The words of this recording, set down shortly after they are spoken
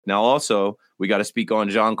Now, also, we got to speak on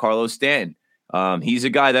Giancarlo Stanton. He's a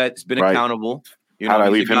guy that's been accountable. How do I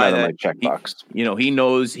leave him out of my checkbox? He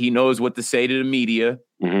knows what to say to the media.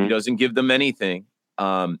 Mm-hmm. He doesn't give them anything.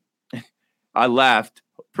 I laughed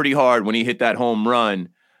pretty hard when he hit that home run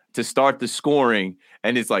to start the scoring.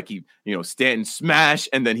 And it's like Stanton smash,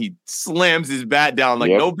 and then he slams his bat down like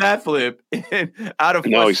no bat flip, and out of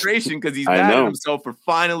frustration because he's mad at himself for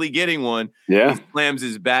finally getting one. Yeah, he slams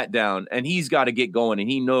his bat down, and he's got to get going, and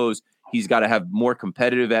he knows he's got to have more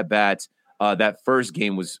competitive at bats. That first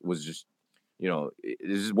game was just it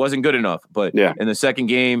just wasn't good enough. But in the second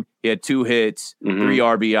game, he had 2 hits, 3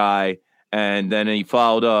 RBI, and then he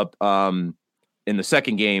followed up in the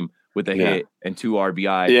second game with a hit and 2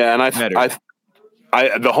 RBI. Yeah,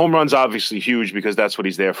 and the home run's obviously huge because that's what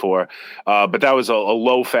he's there for. But that was a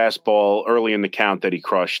low fastball early in the count that he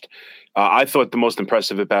crushed. I thought the most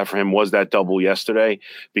impressive at bat for him was that double yesterday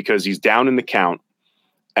because he's down in the count.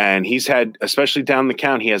 And he's had, especially down the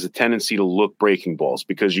count, he has a tendency to look breaking balls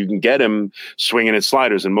because you can get him swinging at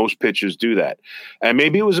sliders, and most pitchers do that. And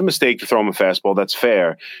maybe it was a mistake to throw him a fastball. That's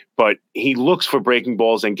fair. But he looks for breaking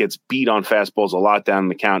balls and gets beat on fastballs a lot down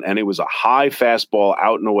the count. And it was a high fastball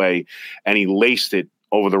out and away, and he laced it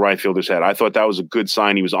over the right fielder's head. I thought that was a good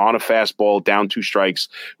sign. He was on a fastball, down 2 strikes,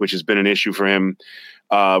 which has been an issue for him.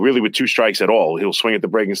 Really with 2 strikes at all. He'll swing at the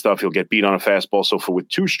breaking stuff. He'll get beat on a fastball. So with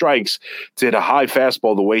 2 strikes to hit a high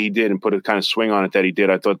fastball the way he did and put a kind of swing on it that he did,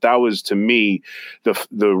 I thought that was, to me,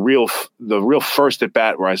 the real first at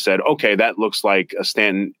bat where I said, okay, that looks like a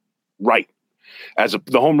Stanton right. As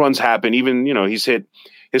the home runs happen, even, he's hit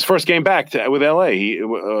his first game back with LA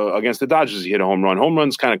against the Dodgers, he hit a home run. Home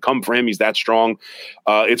runs kind of come for him. He's that strong.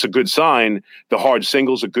 It's a good sign. The hard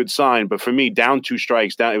single's a good sign. But for me, down 2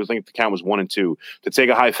 strikes, it was like the count was 1 and 2. To take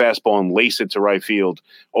a high fastball and lace it to right field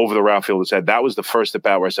over the right fielder's head, that was the first at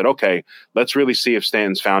bat where I said, okay, let's really see if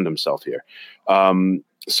Stanton's found himself here.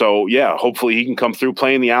 So, hopefully he can come through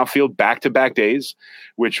playing the outfield back-to-back days,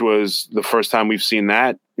 which was the first time we've seen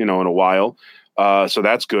that, in a while. So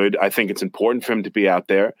that's good. I think it's important for him to be out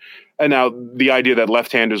there. And now the idea that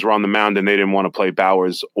left-handers were on the mound and they didn't want to play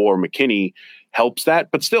Bowers or McKinney helps that.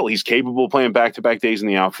 But still, he's capable of playing back-to-back days in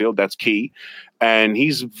the outfield. That's key. And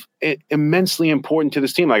he's immensely important to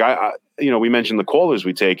this team. Like, we mentioned the callers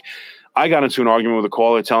we take. I got into an argument with a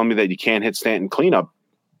caller telling me that you can't hit Stanton cleanup.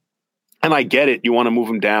 And I get it. You want to move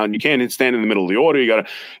him down. You can't stand in the middle of the order. You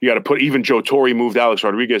got to put. Even Joe Torre moved Alex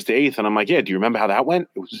Rodriguez to 8th, and I'm like, do you remember how that went?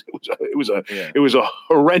 It was a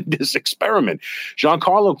horrendous experiment.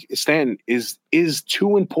 Giancarlo Stanton is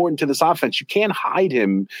too important to this offense. You can't hide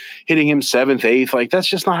him hitting him 7th, 8th. Like, that's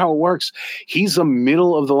just not how it works. He's a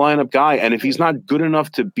middle of the lineup guy, and if he's not good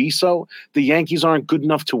enough to be so, the Yankees aren't good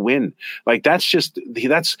enough to win. Like, that's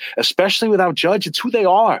especially without Judge. It's who they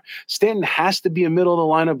are. Stanton has to be a middle of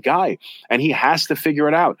the lineup guy. And he has to figure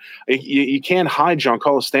it out. You can't hide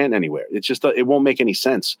Giancarlo Stanton anywhere. It's just it won't make any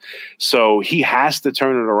sense. So he has to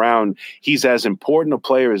turn it around. He's as important a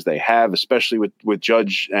player as they have, especially with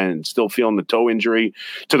Judge and still feeling the toe injury,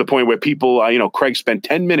 to the point where people, Craig spent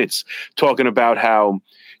 10 minutes talking about how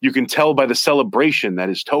you can tell by the celebration that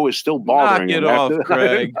his toe is still bothering him. Knock it off,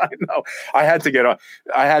 Craig. I know. I had to get off.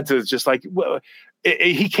 I had to just like, well,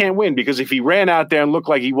 he can't win because if he ran out there and looked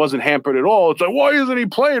like he wasn't hampered at all, it's like, why isn't he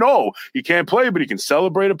playing? Oh, he can't play, but he can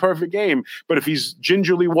celebrate a perfect game. But if he's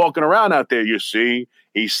gingerly walking around out there, you see,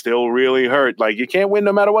 he's still really hurt. Like, you can't win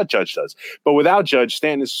no matter what Judge does. But without Judge,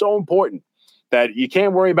 Stanton is so important that you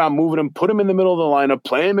can't worry about moving him, put him in the middle of the lineup,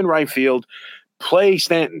 play him in right field, play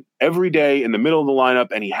Stanton every day in the middle of the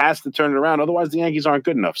lineup, and he has to turn it around. Otherwise, the Yankees aren't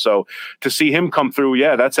good enough. So to see him come through,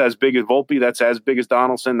 that's as big as Volpe. That's as big as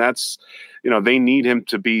Donaldson. That's, they need him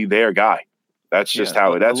to be their guy. That's just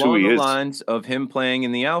that's who he is. Along the lines of him playing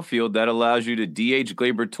in the outfield, that allows you to DH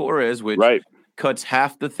Gleyber Torres, which cuts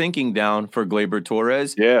half the thinking down for Gleyber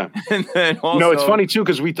Torres. Yeah. And then also, it's funny too,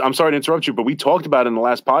 because I'm sorry to interrupt you, but we talked about in the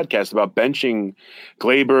last podcast about benching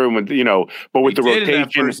Gleyber and but with the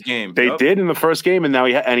rotation, they did in the first game, and now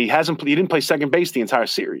he didn't play second base the entire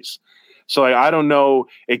series. So I don't know.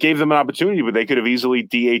 It gave them an opportunity, but they could have easily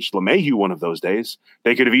DH'd LeMahieu one of those days.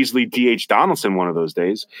 They could have easily DH'd Donaldson one of those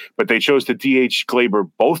days, but they chose to DH Gleyber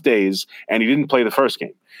both days, and he didn't play the first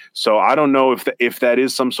game. So I don't know if that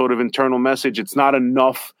is some sort of internal message. It's not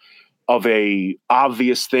enough of a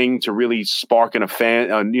obvious thing to really spark in a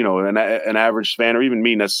fan, an average fan, or even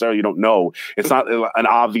me necessarily. You don't know. It's not an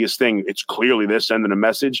obvious thing. It's clearly they're sending a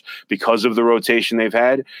message because of the rotation they've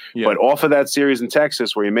had. Yeah. But off of that series in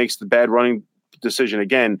Texas, where he makes the bad running decision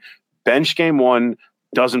again, bench game 1,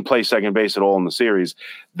 doesn't play second base at all in the series.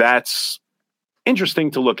 That's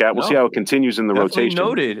interesting to look at. We'll see how it continues in the rotation.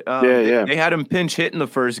 Noted. They had him pinch hit in the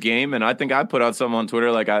first game, and I think I put out something on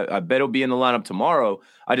Twitter like I bet he'll be in the lineup tomorrow.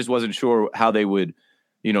 I just wasn't sure how they would,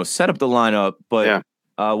 set up the lineup. But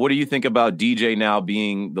what do you think about DJ now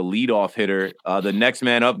being the leadoff hitter? The next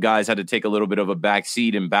man up guys had to take a little bit of a back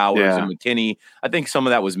seat in Bowers and McKinney. I think some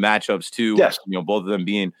of that was matchups too. Yes. Both of them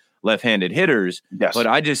being left-handed hitters. Yes. But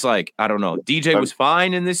I just I don't know. DJ was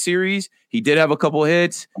fine in this series. He did have a couple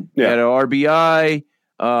hits. He had an RBI.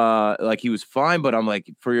 He was fine, but I'm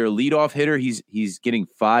like, for your leadoff hitter, he's getting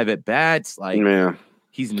 5 at bats.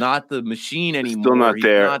 He's not the machine anymore. Still not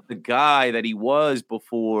there. He's not the guy that he was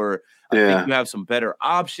before. I think you have some better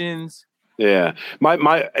options. Yeah,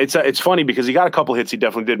 it's funny because he got a couple hits. He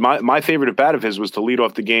definitely did. My favorite at bat of his was to lead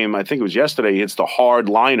off the game. I think it was yesterday. He hits the hard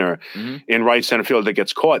liner in right center field that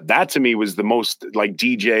gets caught. That to me was the most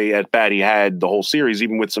DJ at bat he had the whole series,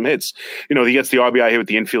 even with some hits. He gets the RBI hit with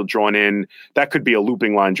the infield drawn in. That could be a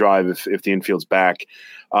looping line drive if the infield's back.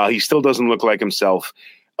 He still doesn't look like himself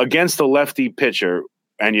against a lefty pitcher.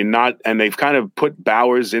 And they've kind of put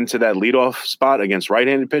Bowers into that leadoff spot against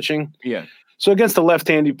right-handed pitching. Yeah. So against the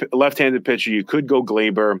left-handed pitcher, you could go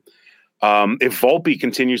Glaber. If Volpe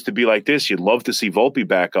continues to be like this, you'd love to see Volpe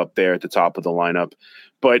back up there at the top of the lineup.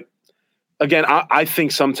 But again, I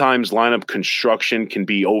think sometimes lineup construction can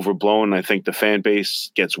be overblown. I think the fan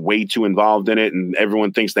base gets way too involved in it, and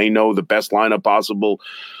everyone thinks they know the best lineup possible.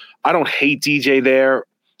 I don't hate DJ there.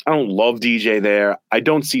 I don't love DJ there. I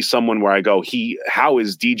don't see someone where I go, how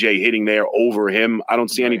is DJ hitting there over him? I don't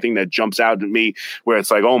see anything that jumps out at me where it's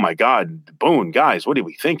like, oh my God, Boone, guys, what are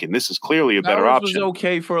we thinking? This is clearly a better option. Was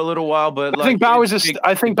okay for a little while, but I think Bowers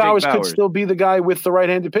could still be the guy with the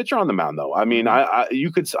right-handed pitcher on the mound, though. I mean, I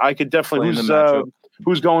could definitely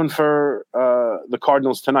who's going for the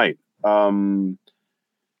Cardinals tonight.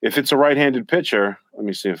 If it's a right-handed pitcher, let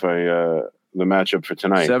me see if the matchup for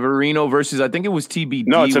tonight. Severino versus, I think it was TBD.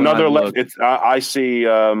 No, it's another left. I see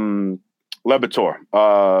Lebator.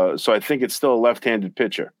 So I think it's still a left-handed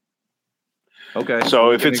pitcher. Okay.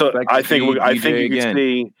 So if it's I think you can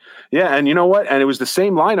see. Yeah, and you know what? And it was the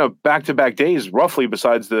same lineup back-to-back days, roughly,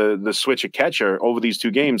 besides the switch of catcher over these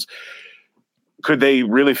two games. Could they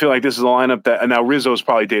really feel like this is a lineup that? And now Rizzo's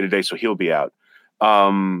probably day-to-day, so he'll be out.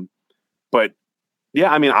 But yeah,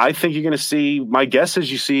 I mean, I think you're going to see. My guess is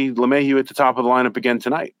you see LeMahieu at the top of the lineup again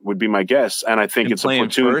tonight. Would be my guess, and I think it's a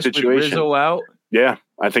platoon situation. With Rizzo out. Yeah,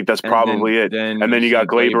 I think that's probably it. And then you got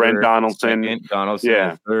Glaber and Donaldson.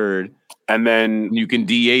 Donaldson third, and then you can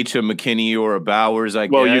DH a McKinney or a Bowers. I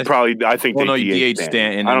guess. Well, I think you DH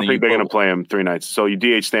Stanton. I don't think they're going to play him 3 nights. So you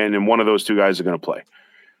DH Stanton, and one of those two guys are going to play.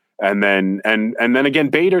 And then again,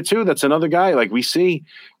 Bader too. That's another guy. Like, we see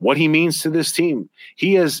what he means to this team.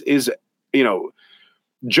 He is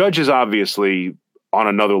Judge is obviously on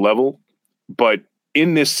another level, but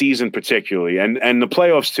in this season particularly, and the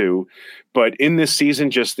playoffs too, but in this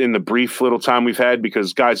season, just in the brief little time we've had,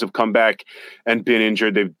 because guys have come back and been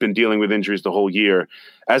injured, they've been dealing with injuries the whole year.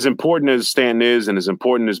 As important as Stanton is, and as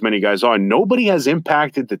important as many guys are, nobody has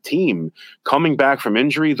impacted the team coming back from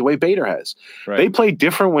injury the way Bader has. Right. They play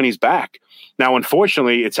different when he's back. Now,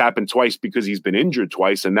 unfortunately, it's happened twice because he's been injured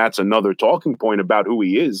twice, and that's another talking point about who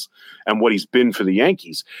he is and what he's been for the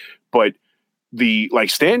Yankees. But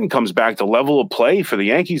Stanton comes back, the level of play for the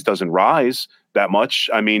Yankees doesn't rise that much.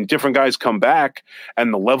 I mean, different guys come back,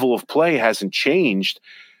 and the level of play hasn't changed.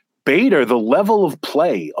 Bader, the level of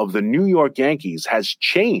play of the New York Yankees has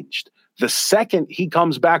changed the second he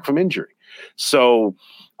comes back from injury. So,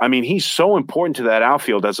 I mean, he's so important to that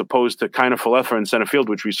outfield as opposed to kind of Falefa in center field,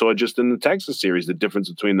 which we saw just in the Texas series, the difference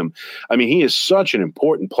between them. I mean, he is such an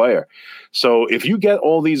important player. So if you get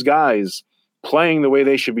all these guys playing the way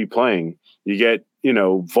they should be playing, you get,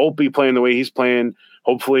 Volpe playing the way he's playing,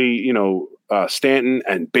 hopefully, Stanton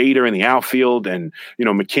and Bader in the outfield, and,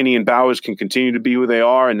 McKinney and Bowers can continue to be who they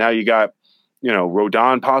are. And now you got,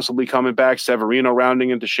 Rodon possibly coming back, Severino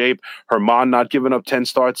rounding into shape, Herman not giving up 10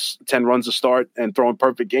 runs a start and throwing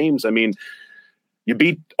perfect games. I mean, you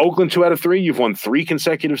beat Oakland 2 out of 3. You've won 3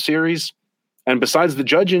 consecutive series. And besides the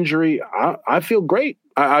Judge injury, I feel great.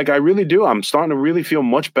 I really do. I'm starting to really feel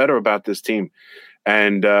much better about this team.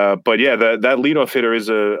 And but yeah, that leadoff hitter is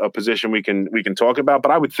a position we can talk about.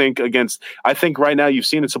 But I would think I think right now you've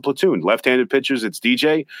seen it's a platoon. Left-handed pitchers, it's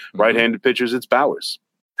DJ. Right-handed pitchers, it's Bowers.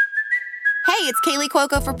 Hey, it's Kaylee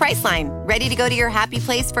Cuoco for Priceline. Ready to go to your happy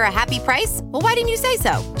place for a happy price? Well, why didn't you say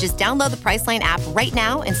so? Just download the Priceline app right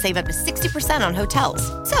now and save up to 60% on hotels.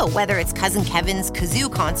 So whether it's Cousin Kevin's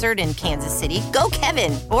Kazoo Concert in Kansas City, go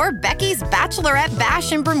Kevin, or Becky's Bachelorette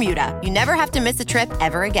Bash in Bermuda, you never have to miss a trip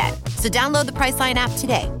ever again. So download the Priceline app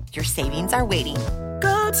today. Your savings are waiting.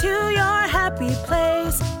 Go Go to your happy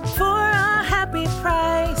place for a happy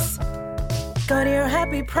price. Go to your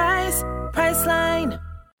happy price, Priceline.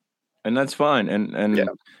 And that's fine. And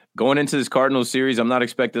going into this Cardinals series, I'm not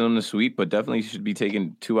expecting them to sweep, but definitely should be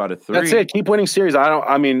taking 2 out of 3. That's it. Keep winning series.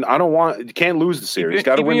 You can't lose the series.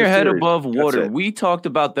 Got to win your the head series. above water. We talked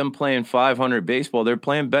about them playing 500 baseball. They're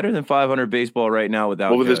playing better than 500 baseball right now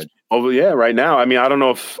without Judge. Right now. I mean, I don't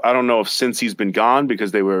know if since he's been gone,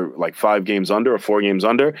 because they were like 5 games under or 4 games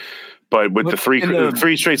under. But with the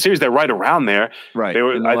three straight series, they're right around there. Right. They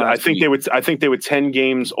were. I think they were 10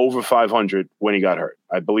 games over 500 when he got hurt.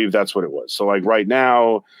 I believe that's what it was. So like right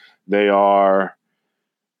now, they are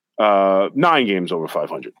 9 games over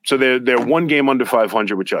 500. So they're 1 game under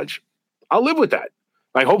 500 with Judge. I'll live with that.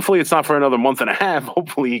 Like hopefully it's not for another month and a half.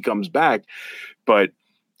 Hopefully he comes back. But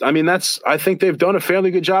I mean, I think they've done a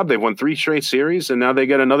fairly good job. They've won 3 straight series, and now they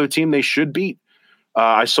get another team they should beat.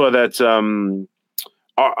 I saw that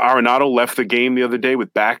Arenado left the game the other day with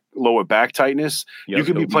lower back tightness. Yep, you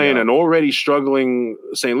could be playing an already struggling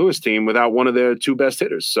St. Louis team without one of their 2 best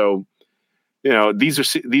hitters. So, these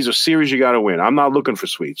are series you got to win. I'm not looking for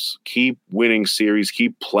sweeps. Keep winning series.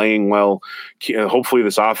 Keep playing well. Hopefully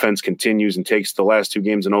this offense continues and takes the last 2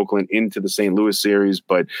 games in Oakland into the St. Louis series.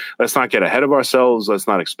 But let's not get ahead of ourselves. Let's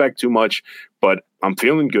not expect too much. But I'm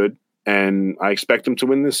feeling good, and I expect them to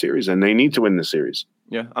win this series, and they need to win this series.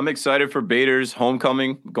 Yeah, I'm excited for Bader's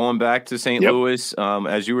homecoming, going back to St. Louis.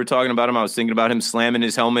 As you were talking about him, I was thinking about him slamming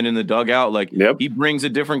his helmet in the dugout. Like he brings a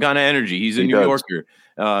different kind of energy. He's a New Yorker.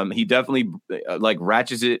 He definitely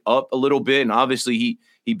ratchets it up a little bit, and obviously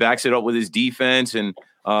he backs it up with his defense and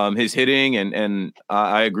his hitting. And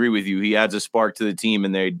I agree with you. He adds a spark to the team,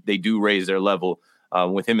 and they do raise their level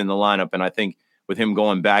with him in the lineup. And I think with him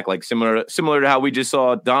going back, like similar to how we just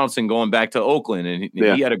saw Donaldson going back to Oakland, and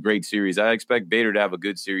he had a great series. I expect Bader to have a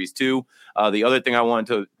good series too. The other thing I wanted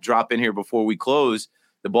to drop in here before we close,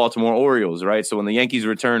 the Baltimore Orioles, right? So when the Yankees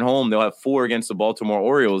return home, they'll have 4 against the Baltimore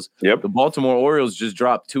Orioles. Yep. The Baltimore Orioles just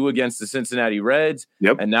dropped 2 against the Cincinnati Reds.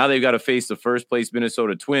 Yep. And now they've got to face the first place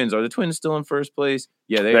Minnesota Twins. Are the Twins still in first place?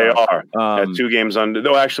 Yeah, they are. At 2 games under.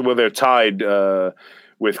 No, actually, they're tied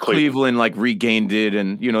with Cleveland regained it,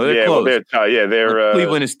 and they're close. Well, they're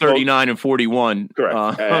Cleveland is 39 and 41.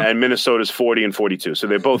 Correct. And Minnesota's 40 and 42. So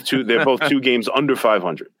they're both 2 games under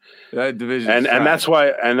 500. That division, and that's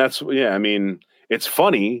why. I mean, it's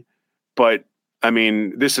funny, but I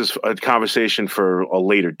mean, this is a conversation for a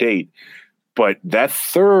later date. But that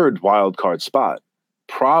 3rd wild card spot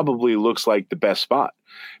probably looks like the best spot,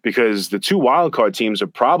 because the 2 wild card teams are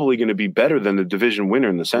probably going to be better than the division winner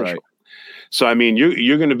in the Central. Right. So, I mean,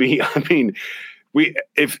 you're going to be,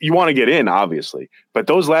 if you want to get in, obviously, but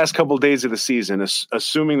those last couple of days of the season,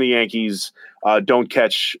 assuming the Yankees don't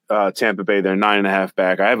catch Tampa Bay, they're 9.5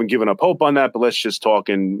 back. I haven't given up hope on that, but let's just talk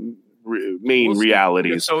in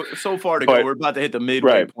realities. So far to go, we're about to hit the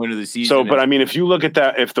midway point of the season. So, but I mean, if you look at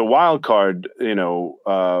that, if the wild card,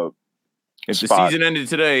 if the season ended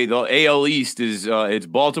today, the AL East is it's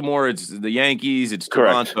Baltimore, it's the Yankees, it's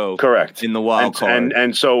Toronto. Correct. In the wild card.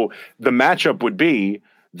 And so the matchup would be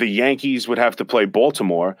the Yankees would have to play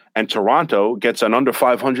Baltimore, and Toronto gets an under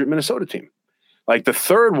 500 Minnesota team. Like the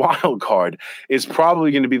 3rd wild card is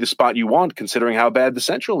probably going to be the spot you want, considering how bad the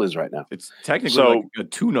Central is right now. It's technically like a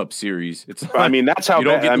tune-up series. It's I mean, that's how you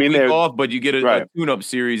don't get the week off, but you get a tune-up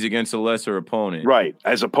series against a lesser opponent, right?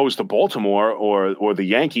 As opposed to Baltimore or the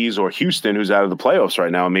Yankees or Houston, who's out of the playoffs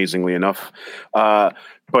right now, amazingly enough.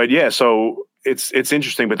 But yeah, so it's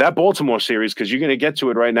interesting. But that Baltimore series, because you're going to get to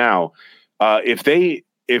it right now,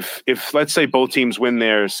 if let's say both teams win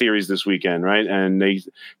their series this weekend, right, and they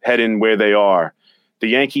head in where they are, the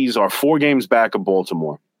Yankees are 4 games back of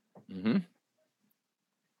Baltimore. Mm-hmm.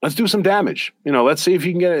 Let's do some damage. Let's see if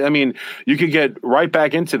you can get it. I mean, you could get right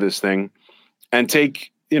back into this thing and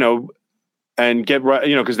take, and get right,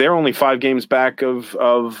 because they're only 5 games back of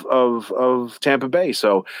Tampa Bay.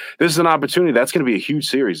 So this is an opportunity. That's going to be a huge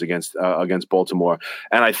series against Baltimore.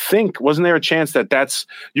 And I think, wasn't there a chance that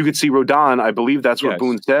you could see Rodon? I believe that's what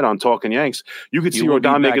Boone said on Talking Yanks. You could see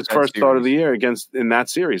Rodon make his first start of the year in that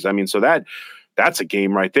series. I mean, so that's a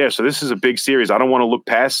game right there. So this is a big series. I don't want to look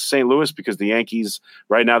past St. Louis, because the Yankees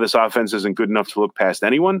right now, this offense isn't good enough to look past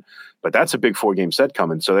anyone, but that's a big 4-game set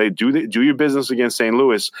coming. So they do your business against St.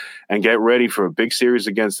 Louis and get ready for a big series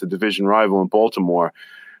against the division rival in Baltimore.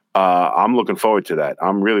 I'm looking forward to that.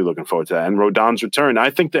 I'm really looking forward to that. And Rodon's return. I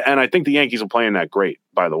think the Yankees are playing that great,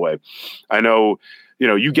 by the way. I know,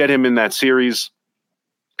 you get him in that series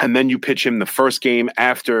and then you pitch him the first game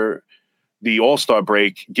after the All-Star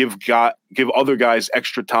break, give other guys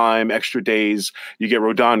extra time, extra days. You get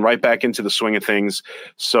Rodon right back into the swing of things.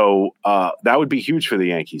 So that would be huge for the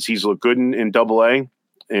Yankees. He's looked good in Double-A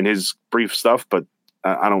in his brief stuff, but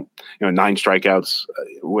I don't, 9 strikeouts.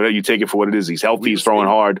 Whatever you take it for what it is. He's healthy. He's throwing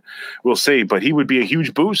hard. We'll see. But he would be a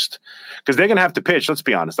huge boost because they're going to have to pitch. Let's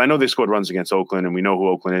be honest. I know they scored runs against Oakland, and we know who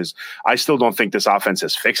Oakland is. I still don't think this offense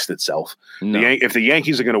has fixed itself. No. If the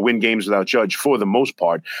Yankees are going to win games without Judge, for the most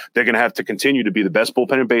part, they're going to have to continue to be the best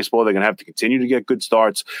bullpen in baseball. They're going to have to continue to get good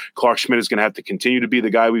starts. Clark Schmidt is going to have to continue to be the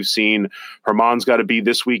guy we've seen. Herman's got to be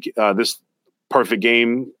this week, this perfect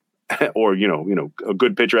game. Or a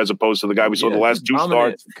good pitcher as opposed to the guy we saw the last 2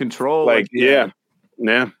 starts. Control, yeah.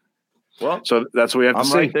 Well, so that's what we have to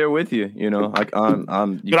see. I'm right there with you. But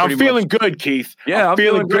I'm feeling good, Keith. Yeah, I'm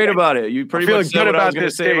feeling great about it. You pretty much said what I was going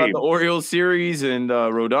to say about the Orioles series and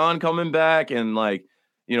Rodon coming back, and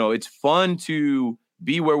it's fun to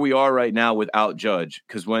be where we are right now without Judge.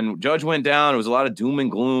 Because when Judge went down, it was a lot of doom and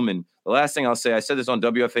gloom. And the last thing I'll say, I said this on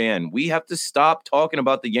WFAN, we have to stop talking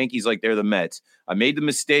about the Yankees like they're the Mets. I made the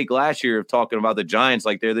mistake last year of talking about the Giants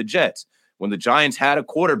like they're the Jets. When the Giants had a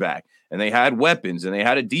quarterback and they had weapons and they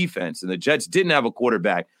had a defense, and the Jets didn't have a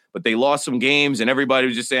quarterback, but they lost some games and everybody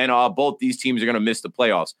was just saying, both these teams are going to miss the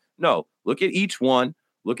playoffs. No, look at each one,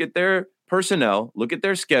 look at their personnel, look at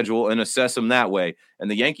their schedule, and assess them that way. And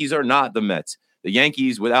the Yankees are not the Mets. The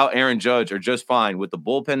Yankees, without Aaron Judge, are just fine with the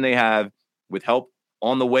bullpen they have, with help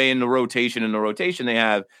on the way in the rotation they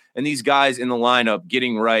have, and these guys in the lineup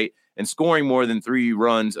getting right and scoring more than 3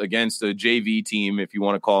 runs against a JV team, if you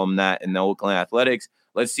want to call them that, in the Oakland Athletics.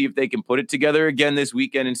 Let's see if they can put it together again this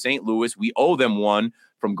weekend in St. Louis. We owe them one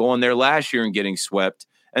from going there last year and getting swept.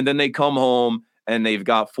 And then they come home and they've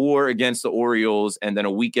got 4 against the Orioles and then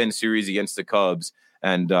a weekend series against the Cubs.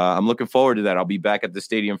 And I'm looking forward to that. I'll be back at the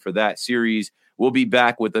stadium for that series. We'll be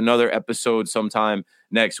back with another episode sometime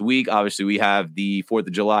next week. Obviously, we have the 4th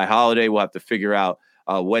of July holiday. We'll have to figure out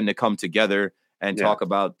when to come together and talk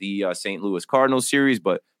about the St. Louis Cardinals series.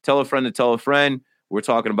 But tell a friend to tell a friend. We're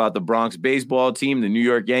talking about the Bronx baseball team, the New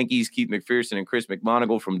York Yankees, Keith McPherson and Chris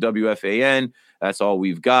McMonagle from WFAN. That's all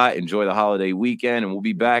we've got. Enjoy the holiday weekend, and we'll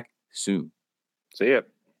be back soon. See ya.